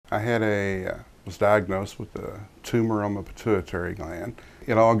Was diagnosed with a tumor on my pituitary gland.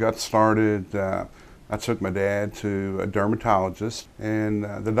 It all got started, I took my dad to a dermatologist, and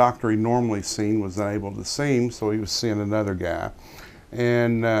the doctor he normally seen was unable to see him, so he was seeing another guy.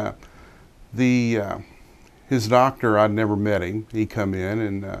 And his doctor, I'd never met him. He come in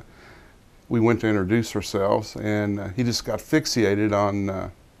and we went to introduce ourselves, and he just got fixated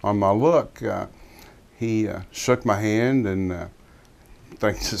on my look. He shook my hand, and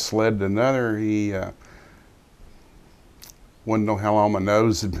things just led to another. He wanted to know how long my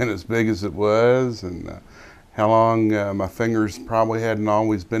nose had been as big as it was, and how long my fingers probably hadn't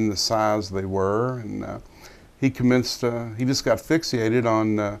always been the size they were. And he just got fixated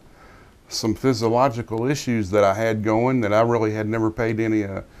on some physiological issues that I had going that I really had never paid any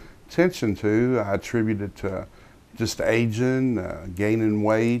attention to. I attributed to just aging, gaining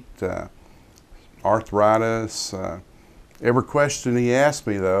weight, arthritis. Every question he asked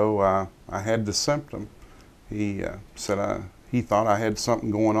me, though, I had the symptom. He said he thought I had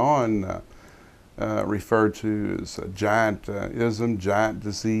something going on, referred to as giantism, giant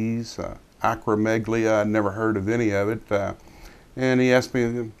disease, acromegaly. I'd never heard of any of it. And he asked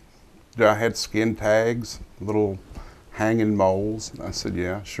me, do I had skin tags, little hanging moles? And I said,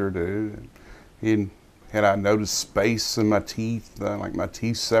 yeah, sure do. And had I noticed space in my teeth, like my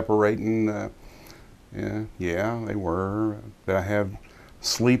teeth separating? Yeah, they were. Did I have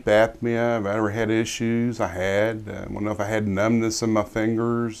sleep apnea? Have I ever had issues? I had. I don't know if I had numbness in my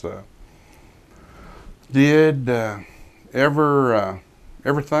fingers.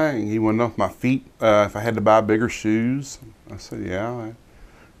 Everything. He wanted to know if my feet, if I had to buy bigger shoes. I said, yeah.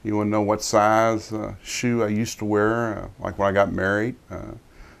 You want to know what size shoe I used to wear, like when I got married.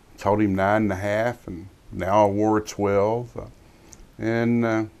 Told him 9.5, and now I wore a 12.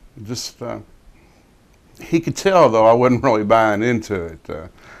 He could tell, though, I wasn't really buying into it.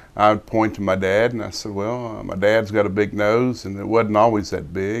 I'd point to my dad, and I said, well, my dad's got a big nose, and it wasn't always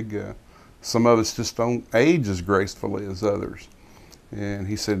that big. Some of us just don't age as gracefully as others. And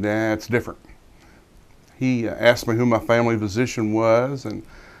he said, nah, it's different. He asked me who my family physician was, and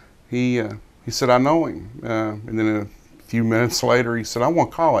he said, I know him. And then a few minutes later, he said, I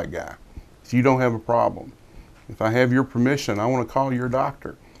want to call that guy if you don't have a problem. If I have your permission, I want to call your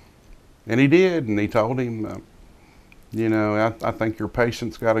doctor. And he did, and he told him, I think your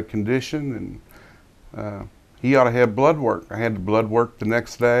patient's got a condition, and he ought to have blood work. I had the blood work the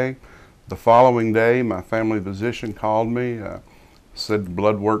next day. The following day, my family physician called me, said the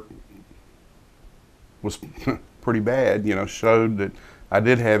blood work was pretty bad, showed that I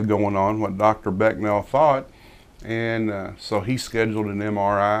did have going on what Dr. Becknell thought. And so he scheduled an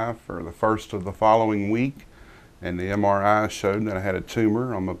MRI for the first of the following week. And the MRI showed that I had a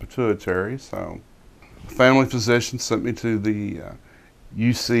tumor on my pituitary. So the family physician sent me to the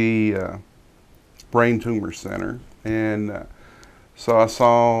UC Brain Tumor Center. And so I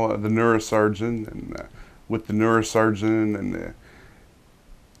saw the neurosurgeon, and with the neurosurgeon and the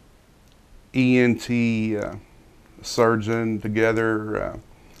ENT surgeon together,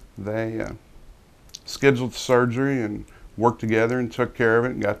 they scheduled the surgery and worked together and took care of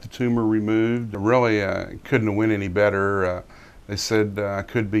it and got the tumor removed. Really couldn't have went any better. They said I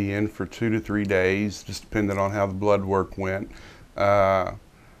could be in for 2 to 3 days, just depending on how the blood work went.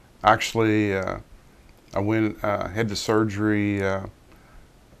 Actually, I had the surgery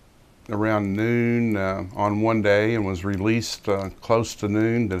around noon on one day and was released close to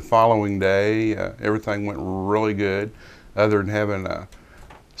noon. The following day, everything went really good. Other than having a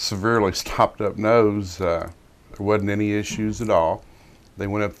severely stopped up nose, there wasn't any issues at all. They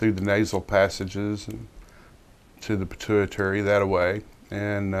went up through the nasal passages and to the pituitary that way.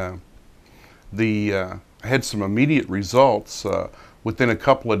 And I had some immediate results. Within a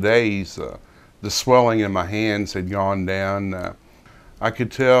couple of days, the swelling in my hands had gone down. I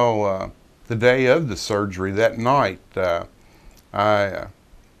could tell the day of the surgery, that night,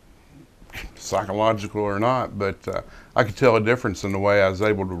 psychological or not, but I could tell a difference in the way I was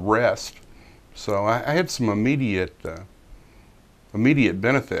able to rest. So I had some immediate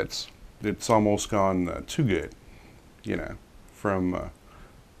benefits. It's almost gone too good, from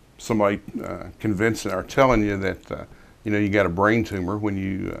somebody convincing or telling you that you got a brain tumor when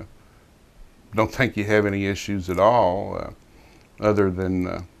you don't think you have any issues at all, other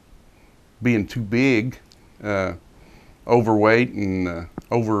than being too big, overweight, and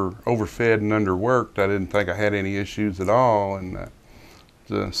overfed and underworked. I didn't think I had any issues at all, and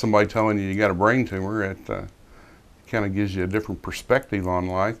somebody telling you got a brain tumor, it kind of gives you a different perspective on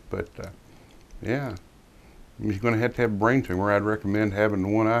life. But yeah, if you're going to have a brain tumor, I'd recommend having the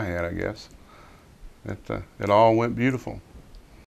one I had, I guess. It all went beautiful.